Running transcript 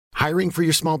Hiring for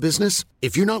your small business?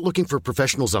 If you're not looking for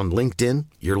professionals on LinkedIn,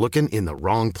 you're looking in the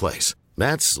wrong place.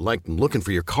 That's like looking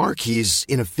for your car keys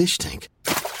in a fish tank.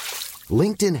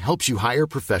 LinkedIn helps you hire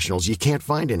professionals you can't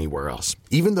find anywhere else,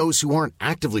 even those who aren't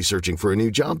actively searching for a new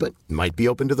job but might be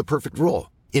open to the perfect role.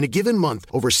 In a given month,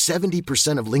 over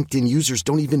 70% of LinkedIn users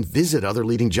don't even visit other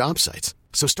leading job sites.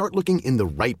 So start looking in the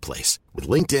right place. With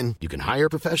LinkedIn, you can hire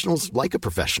professionals like a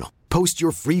professional. Post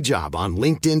your free job on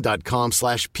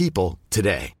linkedin.com/people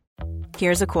today.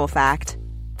 Here's a cool fact.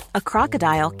 A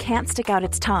crocodile can't stick out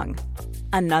its tongue.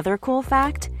 Another cool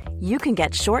fact, you can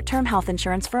get short-term health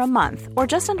insurance for a month or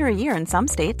just under a year in some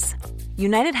states.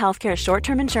 United Healthcare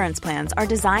short-term insurance plans are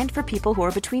designed for people who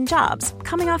are between jobs,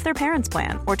 coming off their parents'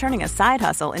 plan, or turning a side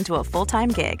hustle into a full-time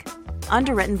gig.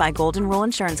 Underwritten by Golden Rule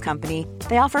Insurance Company,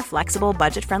 they offer flexible,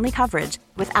 budget-friendly coverage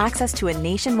with access to a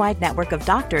nationwide network of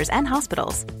doctors and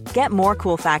hospitals. Get more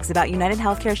cool facts about United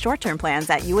Healthcare short-term plans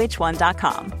at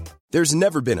uh1.com. There's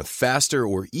never been a faster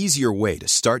or easier way to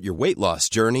start your weight loss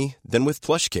journey than with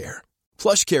PlushCare.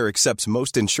 PlushCare accepts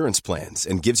most insurance plans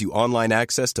and gives you online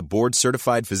access to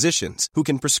board-certified physicians who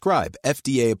can prescribe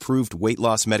FDA-approved weight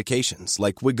loss medications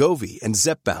like Wegovy and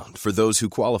Zepbound for those who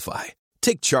qualify.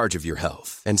 Take charge of your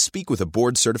health and speak with a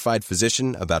board-certified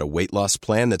physician about a weight loss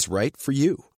plan that's right for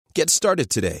you. Get started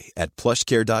today at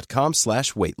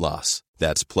plushcare.com/weight loss.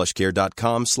 That's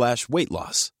plushcare.com/weight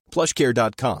loss.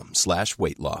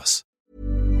 plushcare.com/weight loss.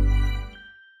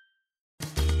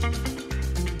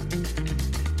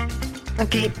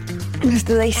 Okay, let's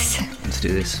do this. Let's do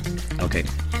this. Okay.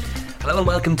 Hello and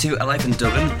welcome to A Life in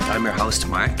Dublin. I'm your host,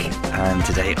 Mark, and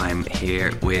today I'm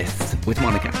here with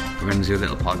Monica. We're going to do a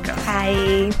little podcast.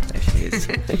 Hi. There she is.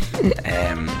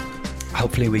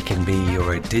 Hopefully we can be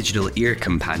your digital ear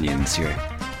companions, your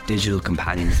digital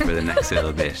companions for the next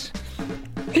little bit.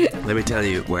 Let me tell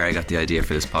you where I got the idea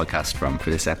for this podcast from, for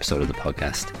this episode of the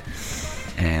podcast.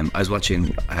 I was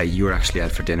watching, you were actually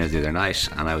out for dinner the other night,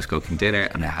 and I was cooking dinner,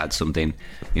 and I had something,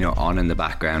 on in the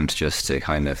background just to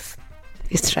kind of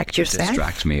distract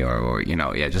me or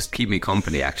just keep me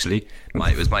company. Actually,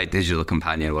 it was my digital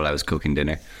companion while I was cooking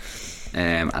dinner,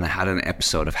 and I had an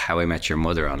episode of How I Met Your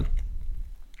Mother on,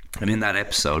 and in that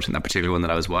episode, in that particular one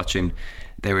that I was watching,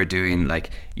 they were doing like,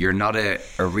 you're not a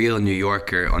real New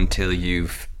Yorker until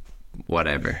you've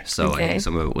whatever. So I think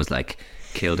some of it was like,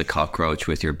 killed a cockroach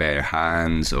with your bare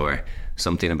hands, or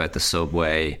something about the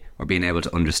subway, or being able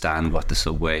to understand what the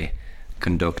subway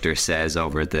conductor says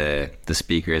over the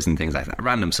speakers and things like that.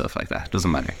 Random stuff like that,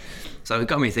 doesn't matter. So it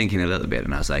got me thinking a little bit,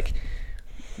 and I was like,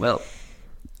 well,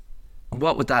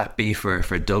 what would that be for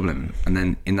Dublin? And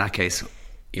then in that case,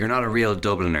 you're not a real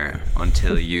Dubliner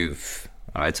until you've...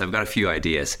 Alright, so I've got a few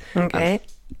ideas. Okay. And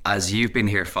as you've been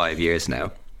here 5 years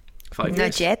now. 5 years?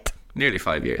 Not yet. Nearly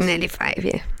 5 years. Nearly 5,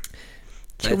 yeah.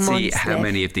 Let's see how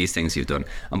many of these things you've done.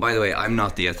 And by the way, I'm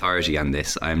not the authority on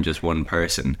this. I'm just one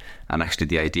person. And actually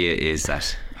the idea is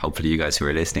that hopefully you guys who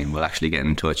are listening will actually get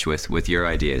in touch with your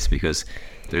ideas, because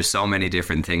there's so many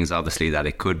different things obviously that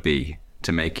it could be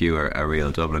to make you a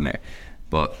real Dubliner.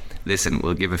 But listen,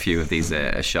 we'll give a few of these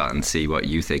a shot and see what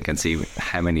you think, and see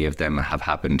how many of them have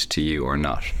happened to you or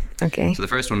not. Okay. So the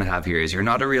first one I have here is, you're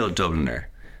not a real Dubliner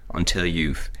until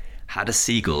you've had a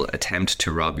seagull attempt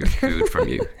to rob your food from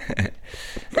you.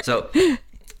 So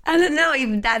I don't know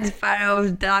if that's part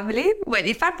of Dublin. Well,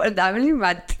 it's part of Dublin,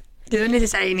 but you don't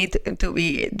necessarily need to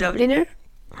be a Dubliner.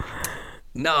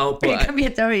 No, but you can be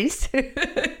a tourist.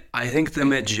 I think the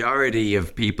majority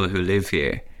of people who live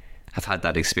here have had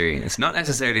that experience. Not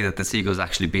necessarily that the seagull's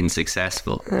actually been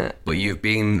successful, but you've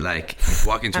been like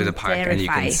walking through the park and you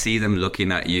can see them looking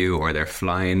at you, or they're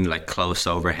flying like close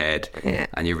overhead,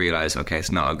 and you realise, okay, it's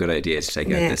not a good idea to take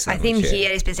out this sandwich. I think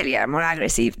here especially are more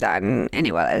aggressive than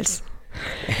anywhere else.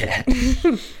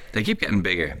 They keep getting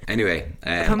bigger. Anyway,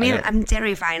 for me, I'm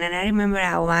terrified, and I remember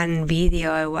one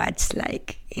video I watched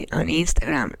like on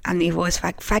Instagram, and it was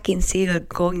fucking seagull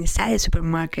going inside a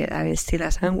supermarket and steal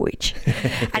a sandwich,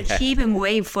 and he even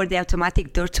waited for the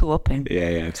automatic door to open.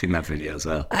 Yeah, I've seen that video as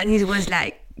well. And it was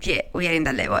like, yeah, we are in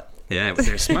that level. Yeah, but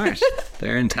they're smart.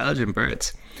 They're intelligent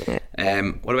birds.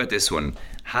 What about this one?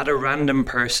 Had a random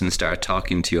person start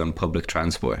talking to you on public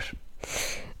transport?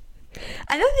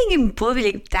 I don't think in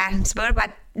public transport,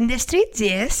 but in the streets,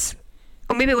 yes.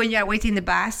 Or maybe when you are waiting the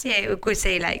bus, yeah, we could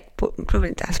say like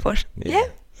public transport. Yeah.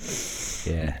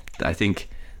 I think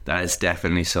that is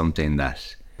definitely something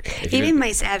that... Even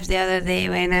myself the other day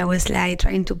when I was like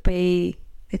trying to pay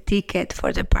the ticket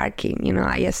for the parking,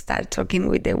 I just start talking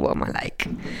with the woman like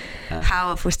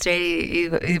how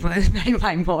frustrated it was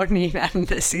my morning and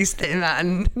the system.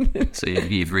 And so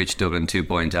you've reached Dublin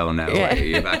 2.0 now. Yeah.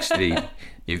 You've actually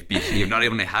you've not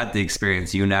even had the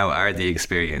experience. You now are the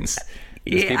experience.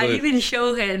 I even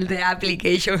show her the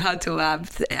application how to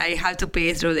I have to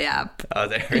pay through the app. Oh,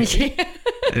 there. I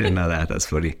didn't know that. That's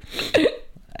funny.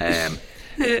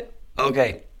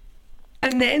 Okay.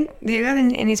 And then, do you have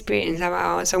any experience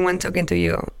about someone talking to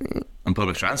you on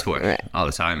public transport? Right. All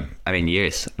the time. I mean,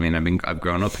 years. I mean, I've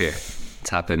grown up here. It's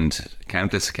happened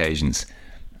countless occasions.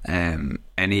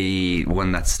 Any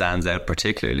one that stands out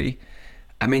particularly?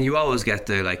 I mean, you always get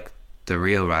the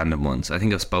real random ones. I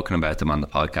think I've spoken about them on the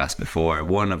podcast before.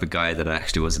 One of a guy that I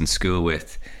actually was in school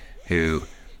with, who,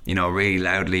 really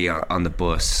loudly on the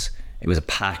bus. It was a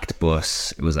packed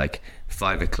bus. It was like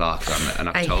 5 o'clock on an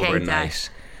October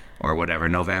night. Or whatever,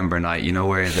 November night,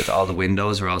 where all the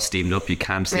windows are all steamed up. You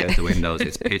can't see out the windows.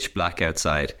 It's pitch black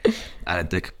outside. And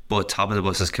the top of the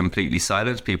bus is completely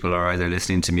silent. People are either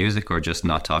listening to music or just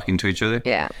not talking to each other.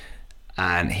 Yeah.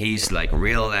 And he's like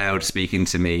real loud speaking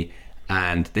to me.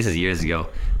 And this is years ago.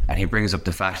 And he brings up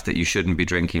the fact that you shouldn't be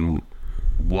drinking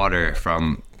water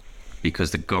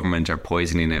because the government are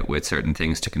poisoning it with certain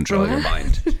things to control your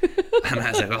mind. And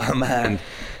I was like, oh man,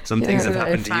 some things have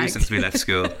happened to you since we left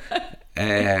school.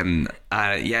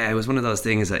 It was one of those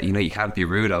things that you can't be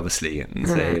rude obviously and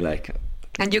say like,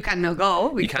 and you cannot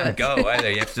go you can't go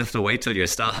either. You have to wait till you're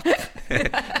stopped.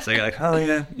 So you're like, oh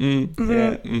yeah,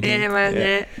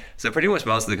 yeah. So pretty much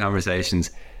most of the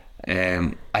conversations,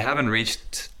 I haven't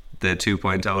reached the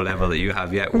 2.0 level that you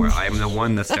have yet, where I'm the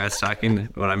one that starts talking,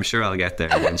 but I'm sure I'll get there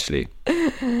eventually.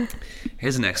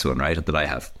 Here's the next one, right, that I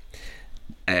have.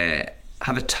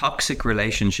 Have a toxic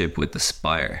relationship with the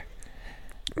Spire.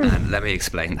 And let me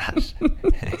explain that.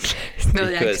 It's not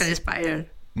the actual Spire.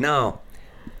 No.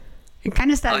 I kind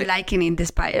of started liking the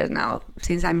Spire now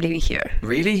since I'm living here.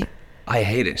 Really? I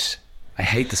hate it. I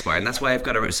hate the Spire, and that's why I've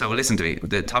got to. So listen to me.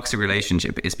 The toxic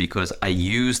relationship is because I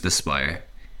use the Spire,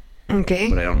 okay,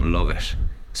 but I don't love it.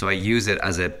 So I use it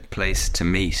as a place to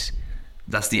meet.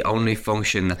 That's the only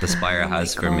function that the Spire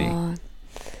has for me.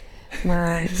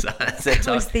 Man, So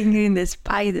I was thinking the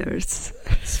spiders.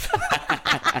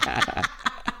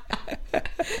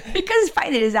 Because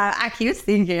spiders are a huge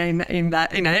thing here in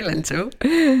Ireland too.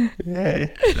 Yeah,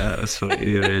 that was funny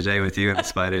the other day with you and the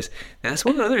spiders. And that's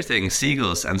one other thing.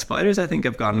 Seagulls and spiders, I think,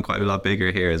 have gotten quite a lot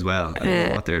bigger here as well. I don't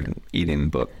know what they're eating,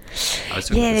 but I was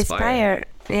talking about the Spire.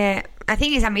 Yeah, I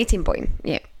think it's a meeting point.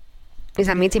 Yeah, it's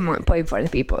a meeting point for the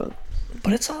people.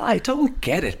 But I don't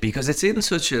get it, because it's in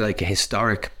such a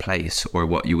historic place, or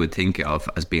what you would think of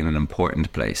as being an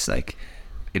important place. Like,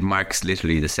 it marks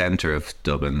literally the centre of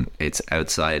Dublin. It's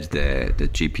outside the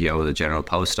GPO, the General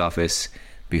Post Office.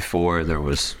 Before there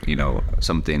was,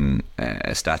 something,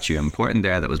 a statue important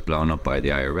there that was blown up by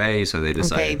the IRA, so they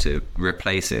decided to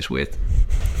replace it with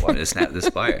what is now the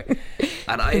Spire.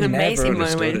 And I never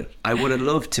understood it. I would have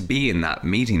loved to be in that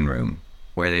meeting room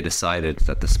where they decided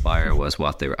that the Spire was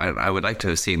what they were. I would like to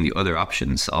have seen the other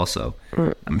options also.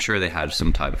 I'm sure they had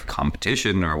some type of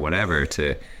competition or whatever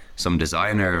to some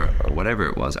designer or whatever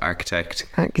it was, architect.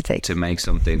 To make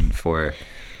something for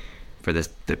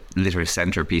the literal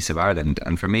centrepiece of Ireland.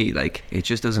 And for me, it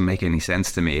just doesn't make any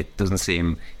sense to me. It doesn't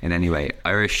seem in any way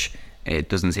Irish. It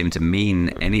doesn't seem to mean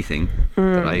anything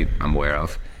that I am aware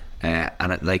of. And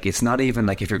it's not even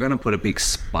if you're going to put a big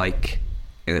spike,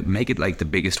 make it the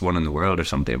biggest one in the world or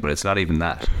something, but it's not even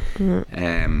that.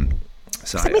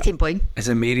 So it's a meeting point. It's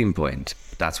a meeting point.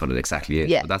 That's what it exactly is.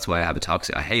 Yeah. But that's why I have a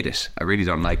toxic. I hate it. I really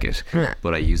don't like it.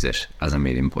 But I use it as a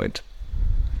meeting point.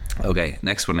 Okay,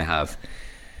 next one I have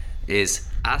is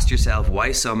ask yourself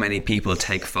why so many people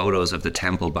take photos of the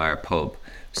Temple Bar pub.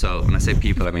 So when I say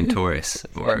people, I mean tourists,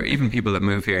 or even people that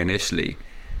move here initially.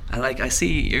 And I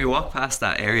see you walk past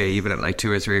that area even at 2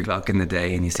 or 3 o'clock in the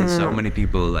day, and you see so many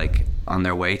people on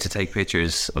their way to take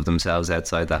pictures of themselves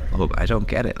outside that pub. I don't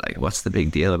get it. What's the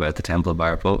big deal about the Temple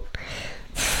Bar pub?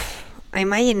 I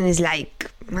imagine it's I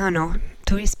don't know,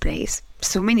 tourist place.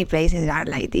 So many places are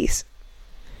like this.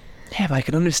 Yeah, but I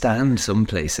can understand some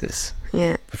places.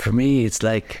 Yeah. But for me, it's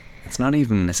it's not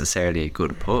even necessarily a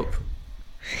good pub.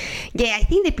 Yeah, I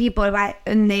think the people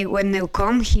when they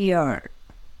come here,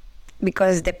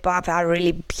 because the pubs are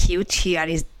really huge here,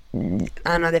 is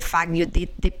the fact you did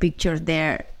the picture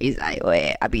there is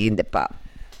I'll be in the pub.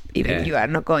 Even you are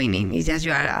not going in, it's just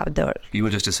you are outdoors. You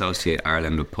would just associate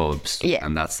Ireland with pubs,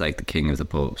 and that's the king of the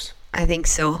pubs. I think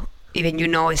so. Even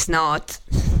it's not.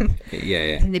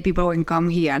 Yeah. And the people when come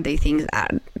here, they think are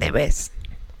the best.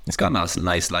 It's got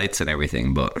nice lights and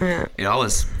everything, but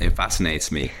it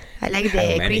fascinates me. I like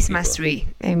the Christmas tree.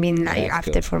 I mean, like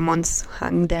after cool. 4 months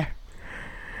hung there.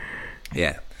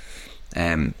 Yeah.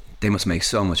 They must make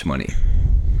so much money.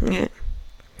 Yeah.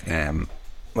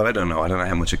 Well, I don't know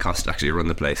how much it costs to actually run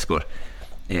the place, but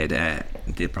the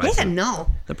price. I don't know.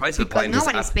 The price of a because pint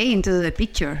nobody's paying to do the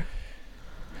picture.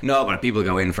 No, but people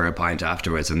go in for a pint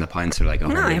afterwards, and the pints are like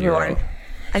 €100. No, everyone.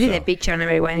 I did a picture and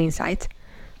everyone inside.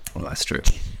 Well, that's true.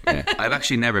 Yeah. I've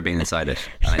actually never been inside it,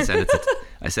 and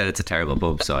I said it's a terrible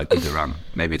pub, so I could be wrong.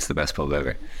 Maybe it's the best pub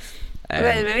ever.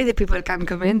 Well, maybe the people can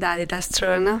comment that that's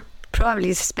true, no? Probably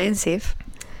it's expensive.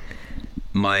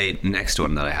 My next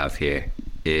one that I have here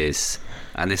is,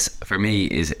 and this for me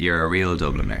is, you're a real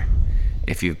Dubliner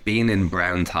if you've been in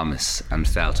Brown Thomas and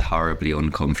felt horribly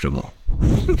uncomfortable.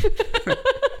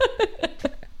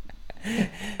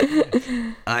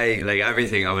 I like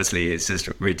everything. Obviously, it's just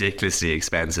ridiculously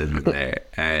expensive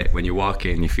there. When you walk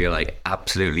in, you feel like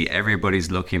absolutely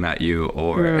everybody's looking at you,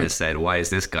 or has said, "Why is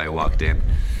this guy walked in?"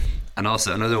 And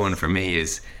also another one for me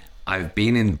is, I've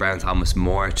been in Brown Thomas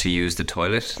more to use the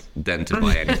toilet than to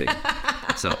buy anything.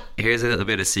 So here's a little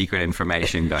bit of secret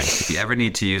information, guys. If you ever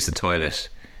need to use the toilet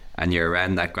and you're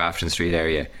around that Grafton Street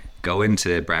area, go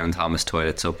into Brown Thomas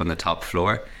toilets up on the top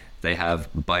floor. They have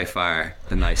by far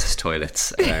the nicest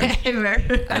toilets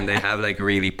around. And they have like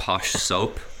really posh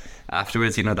soap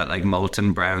afterwards, you know, that like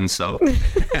molten brown soap.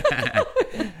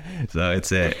 So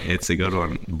it's a good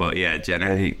one. But yeah,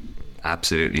 generally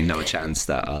absolutely no chance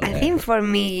that I'll I think for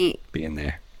me be in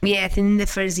there. Yeah, I think the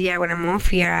first year when I moved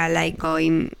here I like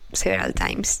going several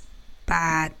times,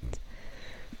 but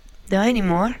not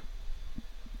anymore.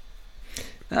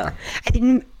 Oh. I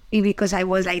think because I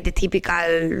was like the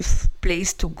typical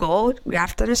place to go,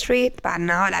 Grafton Street, but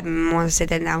now that I'm more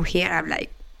settled down here, I'm like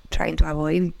trying to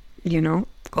avoid,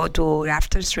 go to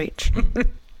Grafton Street.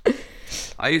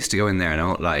 I used to go in there, and I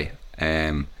won't lie.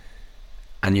 And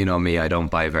you know me, I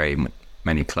don't buy very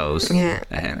many clothes. Yeah.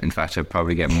 In fact, I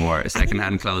probably get more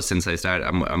secondhand clothes since I started.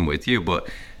 I'm with you, but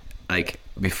like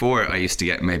before, I used to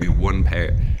get maybe one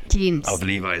pair jeans of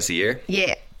Levi's a year.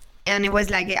 Yeah, and it was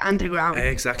like underground.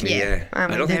 Exactly. Yeah.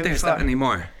 I don't think there's that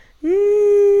anymore.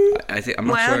 I think I'm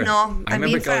not sure. No. I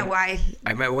mean, for a while.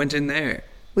 I went in there.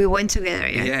 We went together.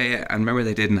 Yeah. Yeah. And remember,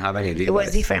 they didn't have any Levi's. It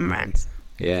was different brands.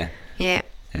 Yeah. Yeah.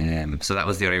 So that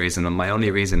was the only reason. And my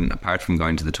only reason, apart from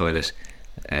going to the toilet,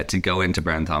 to go into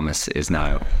Brown Thomas is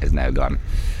now gone.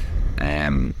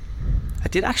 I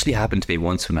did actually happen to be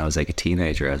once when I was like a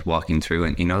teenager. I was walking through,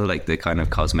 and like the kind of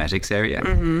cosmetics area,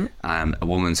 and a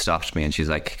woman stopped me and she's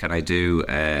like, "Can I do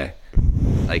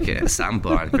like a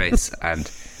sample on Grace?" And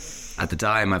at the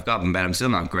time, I've gotten better. I'm still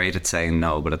not great at saying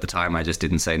no, but at the time, I just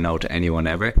didn't say no to anyone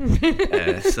ever.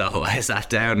 So I sat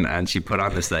down and she put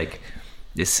on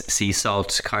this sea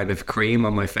salt kind of cream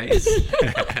on my face.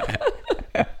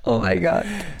 Oh my god.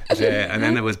 And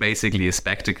then it was basically a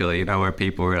spectacle, where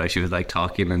people were like, she was like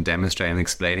talking and demonstrating,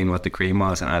 explaining what the cream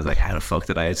was, and I was like, how the fuck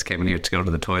did I just came in here to go to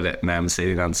the toilet, and now I'm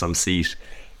sitting on some seat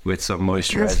with some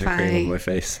moisturizer cream on my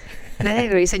face. That's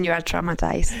the reason you are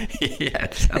traumatized. Yeah,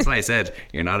 that's why I said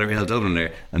you're not a real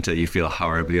Dubliner until you feel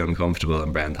horribly uncomfortable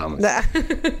in Brown Thomas.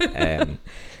 I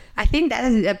think that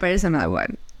is a personal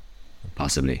one.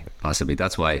 Possibly.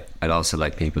 That's why I'd also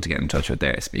like people to get in touch with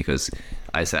theirs, because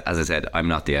as I said, I'm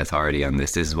not the authority on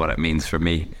this. This is what it means for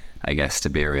me, I guess, to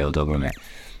be a real Dubliner.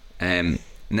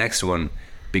 Next one,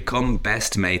 become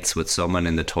best mates with someone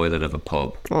in the toilet of a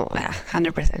pub. Oh, yeah,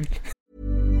 100%.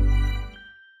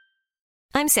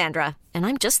 I'm Sandra, and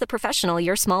I'm just the professional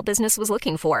your small business was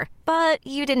looking for. But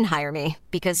you didn't hire me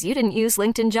because you didn't use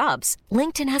LinkedIn Jobs.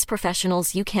 LinkedIn has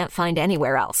professionals you can't find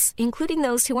anywhere else, including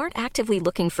those who aren't actively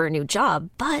looking for a new job,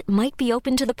 but might be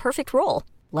open to the perfect role,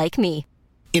 like me.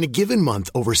 In a given month,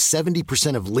 over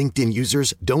 70% of LinkedIn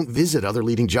users don't visit other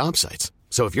leading job sites.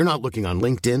 So if you're not looking on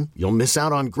LinkedIn, you'll miss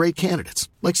out on great candidates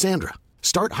like Sandra.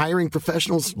 Start hiring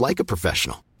professionals like a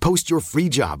professional. Post your free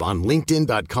job on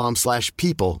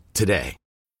linkedin.com/people today.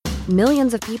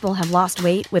 Millions of people have lost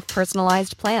weight with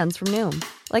personalized plans from Noom.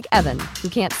 Like Evan, who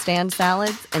can't stand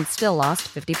salads and still lost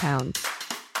 50 pounds.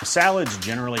 Salads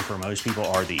generally for most people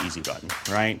are the easy button,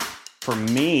 right? For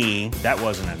me, that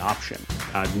wasn't an option.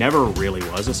 I never really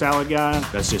was a salad guy.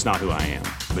 That's just not who I am.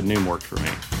 But Noom worked for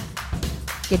me.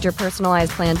 Get your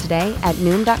personalized plan today at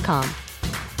Noom.com.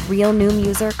 Real Noom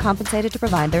user compensated to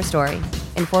provide their story.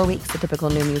 In 4 weeks, the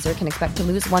typical Noom user can expect to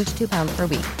lose 1 to 2 pounds per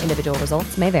week. Individual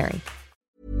results may vary.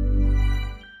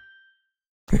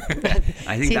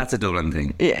 I think that's a Dublin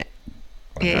thing. Yeah.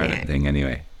 Ireland thing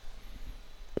anyway.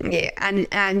 Yeah,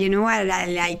 and you know what I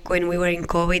like when we were in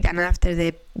COVID and after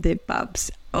the pubs,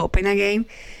 open again,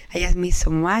 I just miss so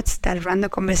much that random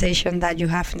conversation that you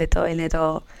have in the toilet,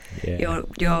 or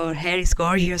your hair is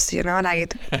gorgeous, you know,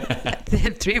 like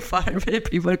 3-4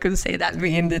 people could say that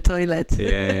me in the toilet.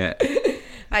 Yeah.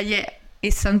 But yeah,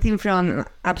 it's something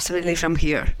absolutely from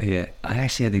here. Yeah, I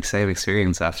actually had the same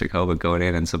experience after COVID, going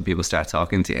in and some people start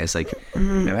talking to you. It's like,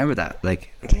 remember that?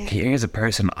 Like, here's a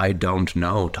person I don't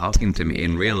know talking to me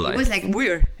in real life. It was like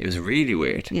weird. It was really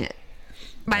weird. Yeah.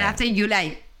 But after you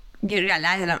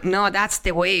realize, no, that's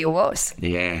the way it was.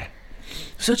 Yeah.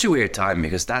 Such a weird time,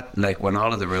 because that, like, when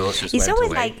all of the rules just it's went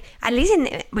always away. like, at least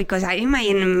because I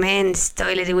imagine men's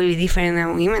toilet will be different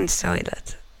than women's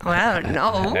toilet. Well,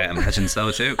 no. I imagine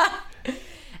so too.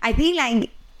 I think like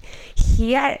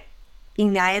here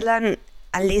in Ireland,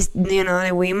 at least, you know,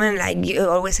 the women, like, you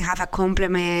always have a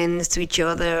compliments to each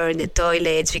other in the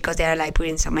toilets because they're like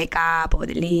putting some makeup or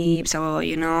the lips, or,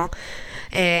 you know.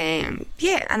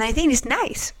 Yeah, and I think it's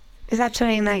nice. It's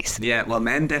actually nice. Yeah, well,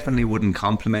 men definitely wouldn't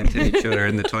compliment each other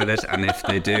in the toilet, and if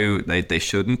they do, they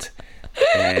shouldn't.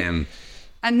 And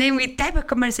then with type of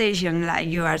conversation like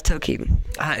you are talking,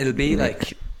 it'll be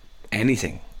like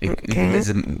anything.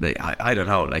 I don't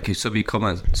know. Like,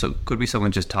 could be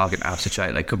someone just talking absolute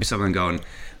shit. Like, could be someone going,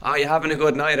 "Oh, you having a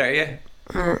good night, are you?"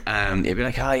 You'd be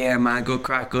like, "Oh yeah, man, good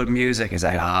crack, good music." It's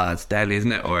like, "Oh, it's deadly,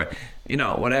 isn't it?" Or, you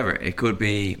know, whatever. It could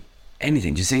be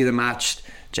anything. Do you see the match?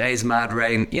 Jay's Mad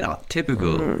Rain, you know,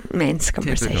 typical men's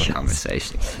conversations. Typical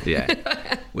conversations, yeah.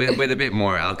 with a bit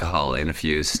more alcohol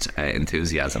infused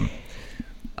enthusiasm.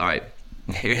 All right,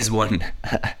 here's one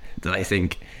that I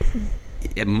think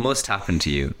it must happen to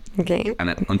you. Okay. And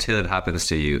until it happens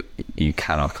to you, you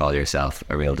cannot call yourself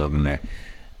a real Dubliner.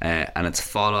 And it's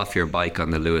fall off your bike on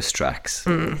the Lewis tracks.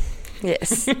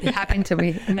 Yes, it happened to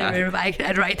me. Never ride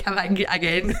a bike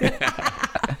again.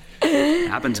 It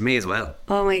happened to me as well.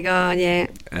 Oh my god, yeah.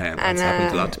 It's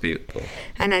happened to a lot of people.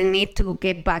 And I need to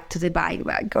get back to the bike,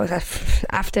 because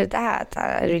after that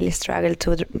I really struggled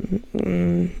to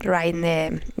ride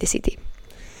in the city.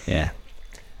 Yeah,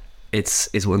 it's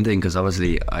one thing, because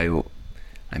obviously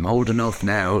I'm old enough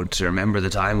now to remember the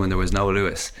time when there was no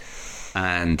Lewis,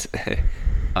 and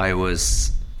I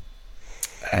was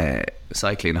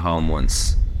cycling home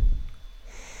once,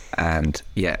 and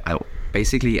yeah, I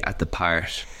basically at the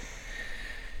part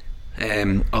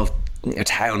of a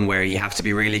town where you have to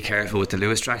be really careful with the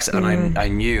Lewis tracks, and I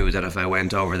knew that if I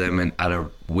went over them in at a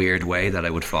weird way that I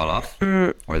would fall off,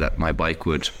 or that my bike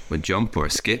would jump or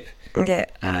skip. Yeah.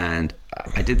 And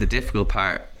I did the difficult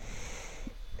part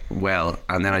well,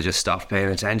 and then I just stopped paying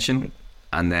attention,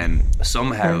 and then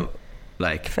somehow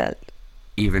felt.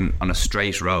 Even on a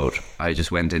straight road, I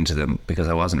just went into them because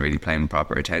I wasn't really paying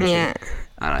proper attention. Yeah.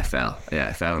 And I fell. Yeah,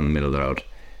 I fell in the middle of the road.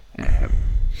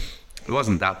 It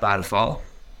wasn't that bad a fall,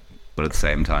 but at the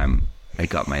same time, it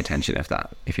got my attention,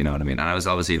 if you know what I mean. And I was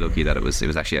obviously lucky that it was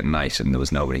actually at night and there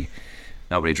was nobody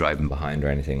driving behind or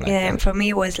anything like that. Yeah, and for me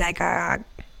it was like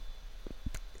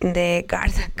the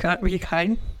guard got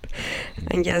behind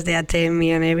and just they attended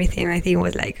me and everything. I think it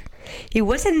was like, it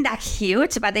wasn't that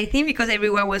huge, but I think because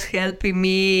everyone was helping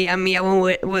me, and I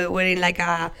was wearing like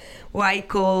a white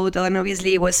coat, and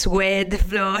obviously it was wet, the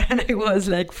floor, and I was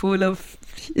like full of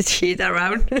shit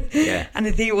around. Yeah. And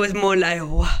I think it was more like,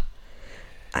 wow.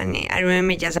 And I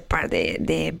remember just a part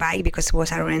the bike, because it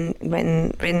was a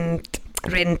renting.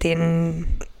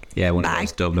 Yeah, one bike. of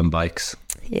those Dublin bikes.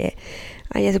 Yeah,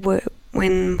 I just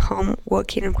went home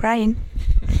walking and crying.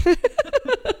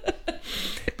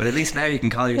 But at least now you can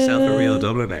call yourself a real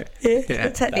Dubliner. Yeah,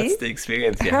 that's the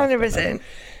experience. 100%.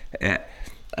 Yeah.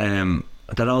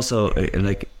 That also,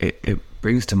 it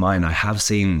brings to mind, I have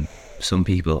seen some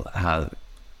people have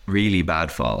really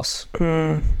bad falls.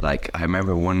 Like, I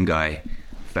remember one guy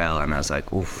fell and I was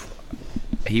like, oof.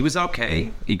 He was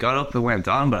okay. He got up and went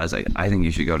on, but I was like, I think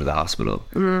you should go to the hospital.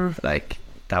 Like,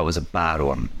 that was a bad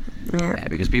one. Yeah.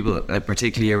 Because people,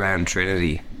 particularly around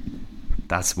Trinity,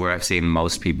 that's where I've seen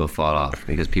most people fall off,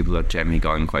 because people are generally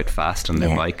going quite fast on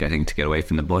their bike, I think, to get away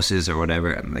from the buses or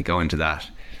whatever, and they go into that.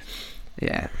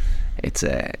 Yeah, it's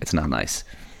not nice.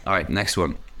 All right, next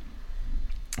one.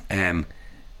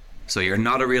 So you're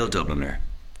not a real Dubliner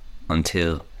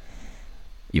until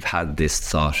you've had this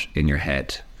thought in your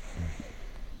head.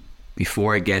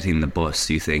 Before getting the bus,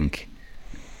 you think,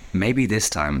 maybe this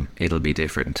time it'll be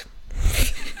different.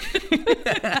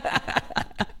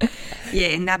 Yeah,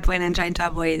 in that point I'm trying to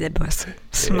avoid the bus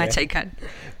as much I can.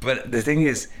 But the thing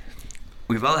is,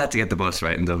 we've all had to get the bus,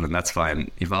 right, in Dublin. That's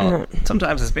fine.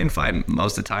 Sometimes it's been fine.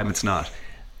 Most of the time it's not.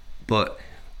 But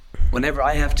whenever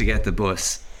I have to get the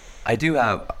bus, I do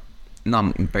have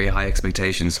not very high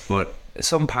expectations, but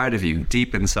some part of you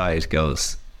deep inside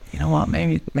goes, you know what,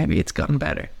 maybe it's gotten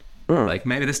better. Like,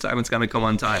 maybe this time it's going to come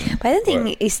on time. But I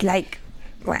think it's like,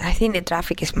 well, I think the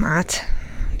traffic is mad,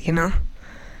 you know?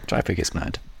 Traffic is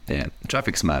mad. Yeah,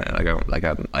 traffic's mad.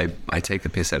 I take the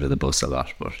piss out of the bus a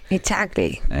lot, but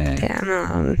Exactly. Yeah,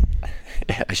 no.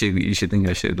 you should think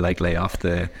I should like lay off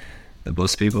the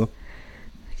bus people.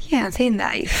 Yeah, I think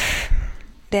that if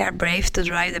they are brave to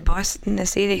drive the bus in the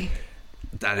city,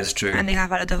 That is true. and they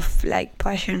have a lot of like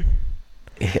passion.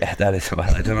 Yeah, that is.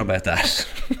 Well, I don't know about that.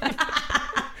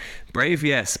 Brave,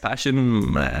 yes.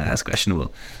 Passion, that's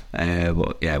questionable.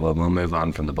 But yeah, well, we'll move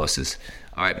on from the buses.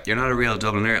 All right, you're not a real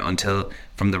Dubliner until,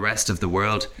 from the rest of the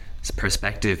world's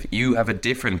perspective, you have a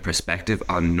different perspective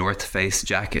on North Face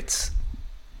jackets.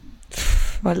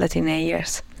 All the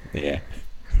teenagers. Yeah.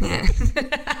 Yeah.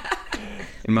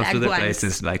 In most Black other ones.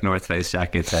 places, like North Face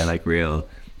jackets are like real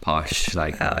posh,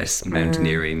 like nice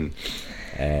mountaineering.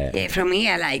 Yeah, for me,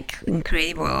 I like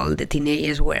incredible. All the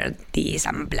teenagers wear these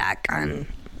and black, and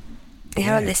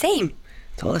they're all the same.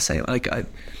 It's all the same. Like, it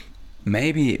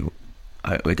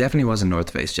definitely wasn't North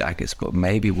Face jackets, but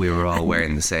maybe we were all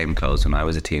wearing the same clothes when I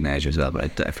was a teenager as well. But I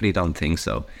definitely don't think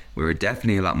so. We were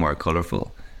definitely a lot more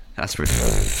colourful. That's for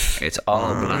sure. It's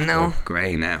all black or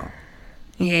grey now.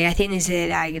 Yeah, I think it's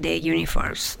like the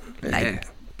uniforms. Like, Yeah.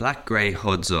 Black, grey,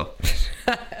 hoods up.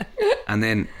 And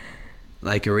then,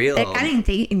 like a real... they're kind of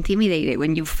intimidated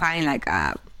when you find like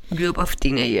a group of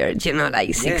teenagers, you know,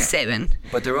 like 6, 7.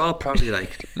 But they're all probably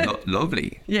like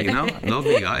lovely, you know,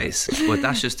 lovely guys. But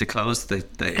that's just the clothes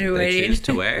that they choose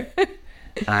to wear.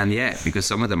 And yeah, because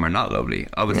some of them are not lovely.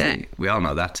 Obviously, we all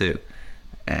know that too.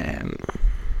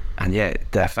 And yeah,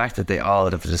 the fact that they all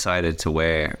have decided to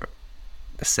wear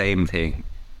the same thing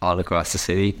all across the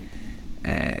city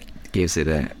gives it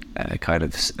a kind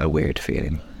of a weird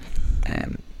feeling.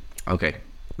 Okay,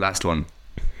 last one.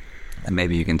 And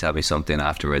maybe you can tell me something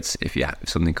afterwards if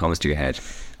something comes to your head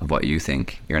of what you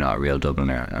think. You're not a real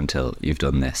Dubliner until you've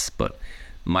done this. But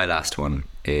my last one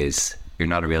is, you're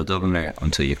not a real Dubliner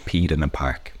until you've peed in a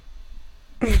park.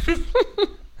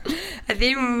 I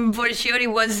think for sure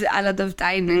it was a lot of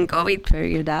time in COVID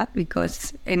period that,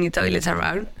 because any toilets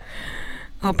around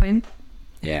open.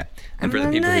 Yeah. And for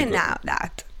the people who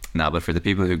that. No, but for the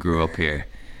people who grew up here,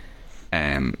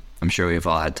 I'm sure we've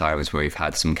all had times where we've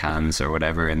had some cans or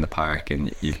whatever in the park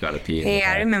and you've got to pee in the Yeah,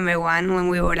 park. I remember one when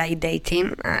we were like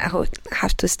dating. I would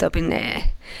have to stop in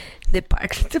the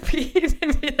park to pee in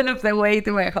the middle of the way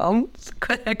to my home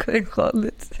because I couldn't hold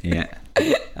it. Yeah,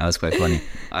 that was quite funny.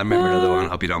 I remember another one. I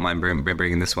hope you don't mind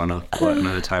bringing this one up. But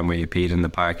another time where you peed in the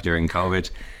park during COVID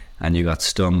and you got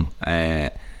stung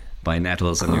by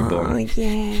nettles on your bum. Oh,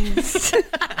 yes.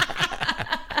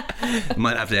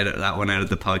 Might have to edit that one out of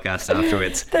the podcast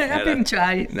afterwards. I haven't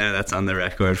tried. Now that's on the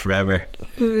record forever.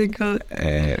 Oh my God.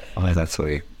 That's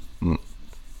funny.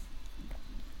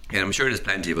 Yeah, I'm sure there's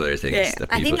plenty of other things. Yeah,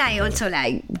 That I people think I can- also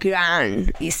like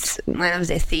grand is one of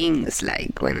the things,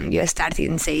 like when you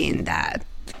started saying that,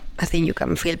 I think you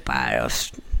can feel part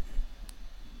of,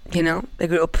 you know, the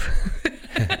group.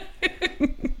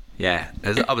 Yeah,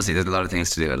 there's a lot of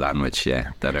things to do with language,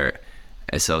 that are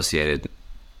associated.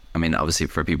 I mean, obviously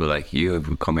for people like you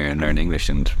who come here and learn English,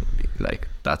 and like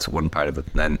that's one part of it.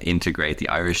 Then integrate the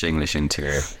Irish English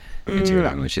into your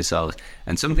language itself.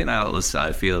 And something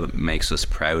I feel makes us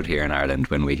proud here in Ireland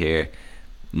when we hear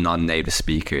non-native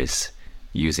speakers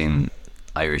using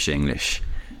Irish English,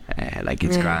 like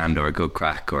it's grand or a good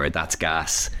crack or that's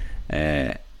gas.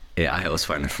 I always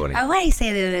find it funny. What I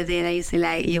said the other day, I used to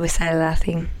like, you started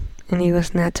laughing and it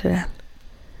was natural.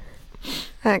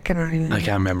 I cannot remember. I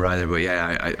can't remember either, but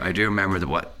yeah, I do remember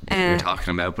what you're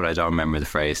talking about, but I don't remember the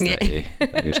phrase that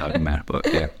you're talking about.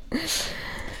 But yeah,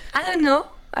 I don't know.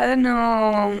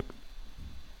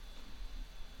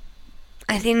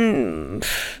 I think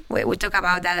we talk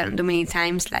about that too many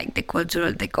times, like the culture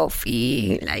of the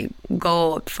coffee, like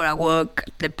go for a walk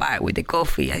at the park with the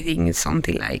coffee. I think it's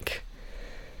something like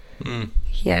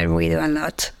here we do a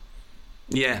lot.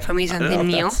 Yeah, For me, something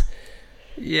new.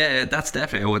 That's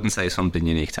definitely, I wouldn't say something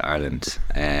unique to Ireland.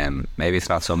 Maybe it's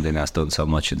not something that's done so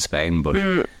much in Spain, but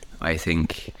I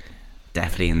think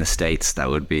definitely in the States that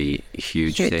would be a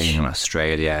huge thing, in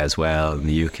Australia as well, in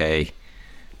the UK.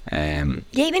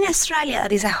 Even Australia,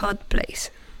 that is a hot place.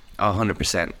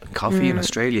 100%. Coffee in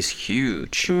Australia is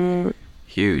huge.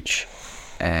 Huge.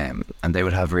 And they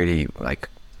would have really like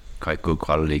quite good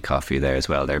quality coffee there as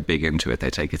well. They're big into it. They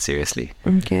take it seriously.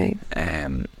 Okay.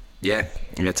 Yeah,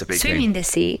 it's a big Swim thing. in the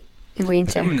sea in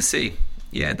winter. Swim in the sea.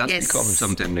 Yeah, that's become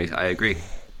something. I agree.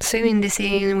 Swim in the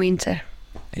sea in winter.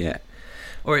 Yeah.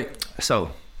 Alright,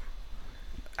 so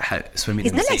swimming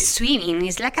It's in the not sea. like swimming,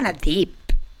 it's like a dip.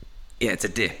 Yeah, it's a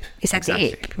dip. It's a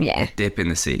dip, yeah. Dip in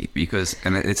the sea, because,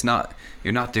 and it's not,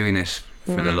 you're not doing it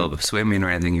for the love of swimming or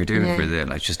anything. You're doing it for the,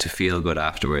 like, just to feel good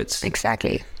afterwards.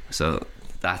 Exactly. So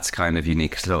that's kind of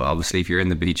unique. So obviously, if you're in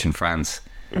the beach in France,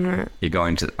 you're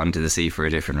going onto the sea for a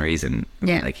different reason.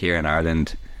 Yeah. Like here in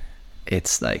Ireland,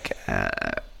 it's like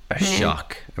a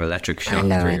shock, an electric shock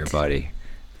through your body.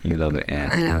 You love it, yeah.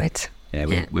 I love it.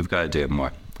 Yeah, we've got to do it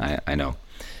more. I know.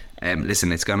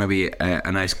 Listen, it's going to be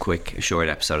a nice, quick, short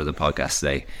episode of the podcast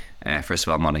today. First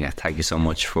of all, Monica, thank you so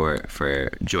much for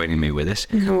joining me with it.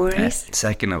 No worries.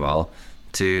 Second of all,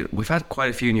 we've had quite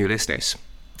a few new listeners.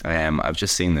 I've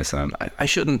just seen this, and I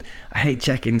hate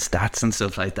checking stats and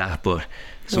stuff like that, but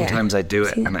sometimes I do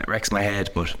it and it wrecks my head,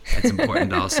 but it's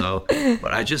important also.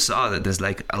 But I just saw that there's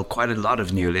like quite a lot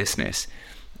of new listeners.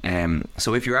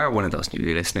 So if you are one of those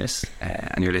new listeners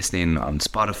and you're listening on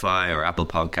Spotify or Apple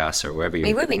Podcasts or wherever you're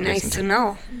it would be nice to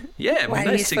know. Yeah, what nice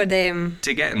it is for them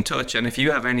to get in touch. And if you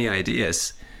have any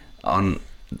ideas on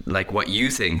like what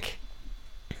you think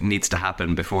needs to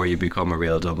happen before you become a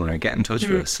real Dubliner, get in touch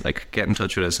with us. Like, get in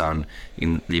touch with us on, you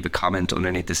can leave a comment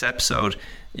underneath this episode.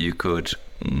 You could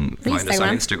find us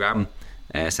on Instagram,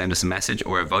 send us a message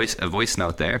or a voice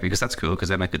note there, because that's cool, because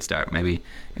then I could start maybe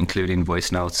including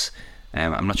voice notes.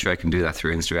 I'm not sure I can do that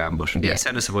through Instagram, but yeah,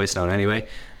 send us a voice note anyway,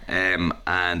 or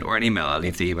an email. I'll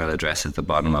leave the email address at the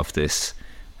bottom of this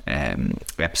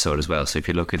episode as well, so if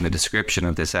you look in the description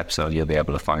of this episode, you'll be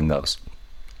able to find those.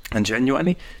 And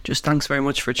genuinely, just thanks very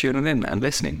much for tuning in and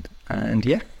listening. And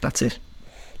yeah, that's it.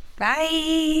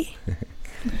 Bye.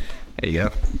 There you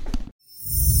go.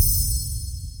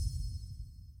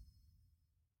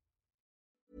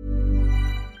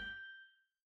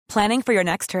 Planning for your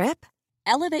next trip?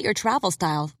 Elevate your travel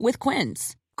style with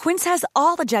Quince. Quince has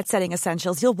all the jet-setting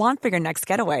essentials you'll want for your next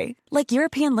getaway, like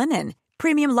European linen,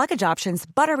 premium luggage options,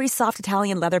 buttery soft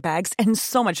Italian leather bags, and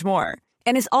so much more.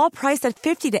 And is all priced at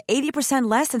 50 to 80%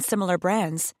 less than similar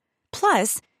brands.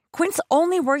 Plus, Quince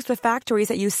only works with factories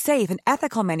that use safe and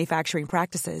ethical manufacturing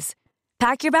practices.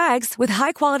 Pack your bags with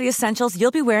high-quality essentials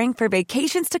you'll be wearing for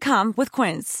vacations to come with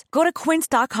Quince. Go to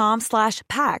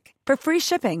quince.com/pack for free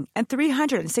shipping and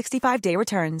 365-day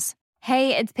returns.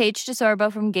 Hey, it's Paige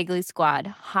DeSorbo from Giggly Squad.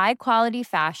 High quality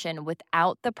fashion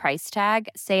without the price tag.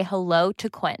 Say hello to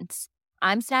Quince.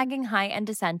 I'm snagging high-end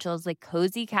essentials like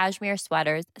cozy cashmere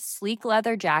sweaters, sleek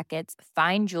leather jackets,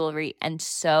 fine jewelry, and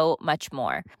so much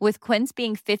more. With Quince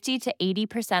being 50 to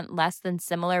 80% less than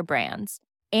similar brands.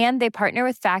 And they partner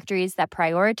with factories that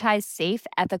prioritize safe,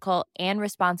 ethical, and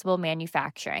responsible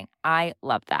manufacturing. I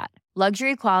love that.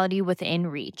 Luxury quality within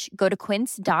reach. Go to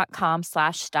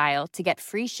quince.com/style to get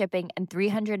free shipping and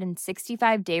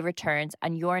 365-day returns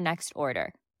on your next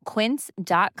order.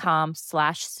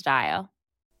 Quince.com/style.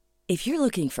 If you're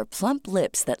looking for plump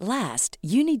lips that last,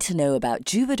 you need to know about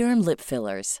Juvederm lip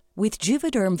fillers. With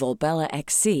Juvederm Volbella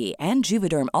XC and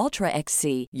Juvederm Ultra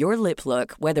XC, your lip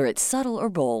look, whether it's subtle or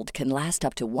bold, can last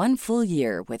up to 1 full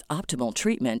year with optimal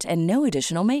treatment and no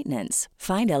additional maintenance.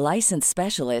 Find a licensed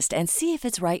specialist and see if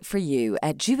it's right for you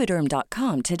at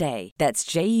Juvederm.com today. That's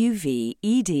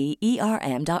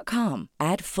JUVEDERM.com.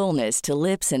 Add fullness to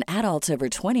lips in adults over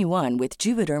 21 with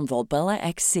Juvederm Volbella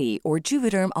XC or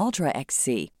Juvederm Ultra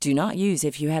XC. Do not use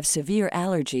if you have severe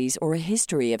allergies or a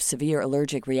history of severe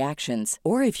allergic reactions,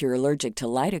 or if you're allergic to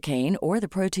lidocaine or the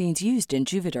proteins used in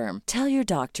Juvederm. Tell your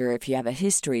doctor if you have a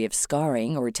history of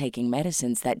scarring or taking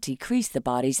medicines that decrease the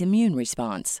body's immune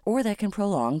response or that can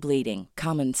prolong bleeding.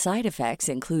 Common side effects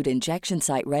include injection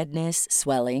site redness,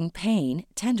 swelling, pain,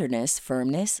 tenderness,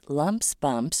 firmness, lumps,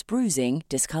 bumps, bruising,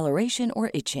 discoloration,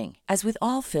 or itching. As with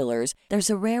all fillers,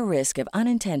 there's a rare risk of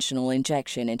unintentional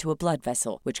injection into a blood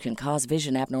vessel, which can cause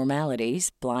vision abnormalities,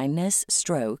 blindness,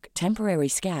 stroke, temporary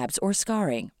scabs, or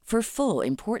scarring. For full,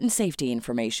 important safety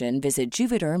information, visit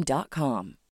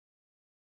Juvederm.com.